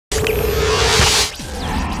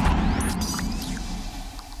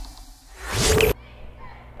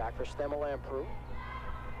Back for Stamalampru,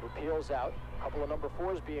 who peels out. A couple of number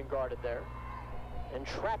 4s being guarded there. In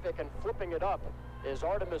traffic and flipping it up is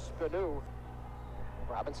Artemis Spanu.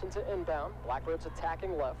 Robinson to inbound. Blackbird's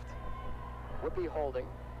attacking left. Whippy holding.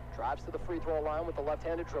 Drives to the free throw line with the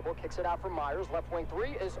left-handed dribble. Kicks it out for Myers. Left wing 3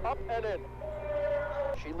 is up and in.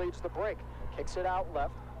 She leads the break. Kicks it out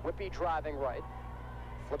left. Whippy driving right.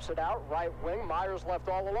 Flips it out right wing. Myers left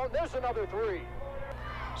all alone. There's another 3.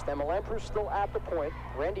 Stamalampru still at the point.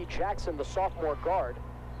 Randy Jackson, the sophomore guard,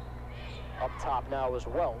 up top now as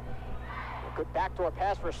well. A good backdoor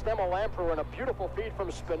pass for Stamalampru and a beautiful feed from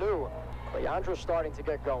Spanu. Leandra starting to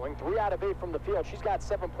get going. 3 out of 8 from the field. She's got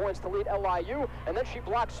 7 points to lead LIU, and then she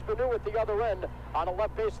blocks Spanu at the other end on a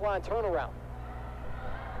left baseline turnaround.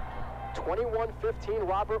 21-15,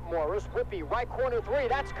 Robert Morris. Whippy, right corner 3,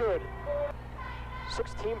 that's good.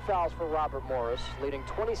 6 team fouls for Robert Morris, leading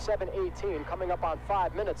 27-18, coming up on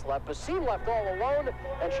 5 minutes left. Basine left all alone,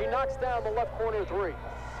 and she knocks down the left corner 3.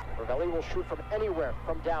 Ravelli will shoot from anywhere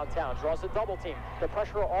from downtown, draws a double team. The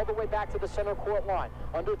pressure all the way back to the center court line.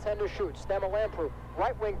 Under 10 to shoot. Stamalampru,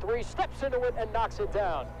 right wing 3, steps into it and knocks it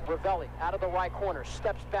down. Ravelli out of the right corner,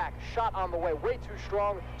 steps back, shot on the way, way too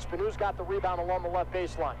strong. Spanu's got the rebound along the left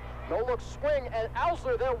baseline. No look swing, and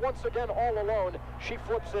Ausler there once again all alone. She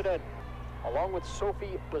flips it in, along with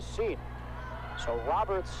Sophie Basine. So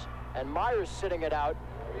Roberts and Myers sitting it out.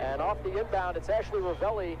 And off the inbound, it's Ashley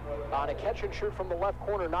Ravelli on a catch and shoot from the left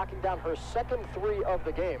corner, knocking down her second 3 of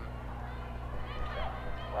the game.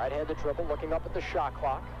 Right-handed dribble, looking up at the shot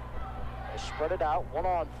clock. They spread it out,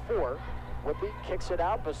 1-on-4. Whippy kicks it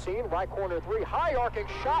out. Basine, right corner 3, high arcing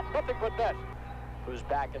shot, nothing but net. Who's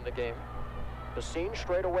back in the game? Basine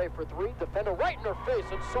straight away for 3. Defender right in her face,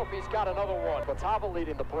 and Sophie's got another one. Batava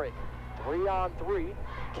leading the break. 3-on-3,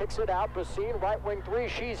 kicks it out. Basine, right wing 3.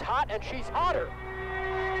 She's hot, and she's hotter.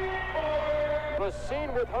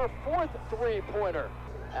 Basine with her 4th 3-pointer.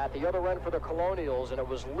 At the other end for the Colonials, and it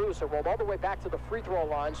was loose. It rolled all the way back to the free throw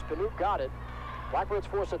line. Spanu got it. Blackbirds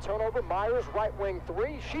force a turnover. Myers, right wing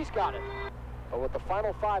 3. She's got it. But with the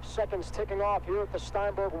final 5 seconds ticking off here at the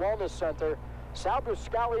Steinberg Wellness Center, Sal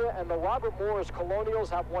Buscaglia and the Robert Morris Colonials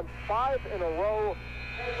have won 5 in a row,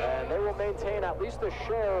 and they will maintain at least a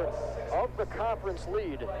share of the conference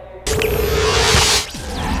lead.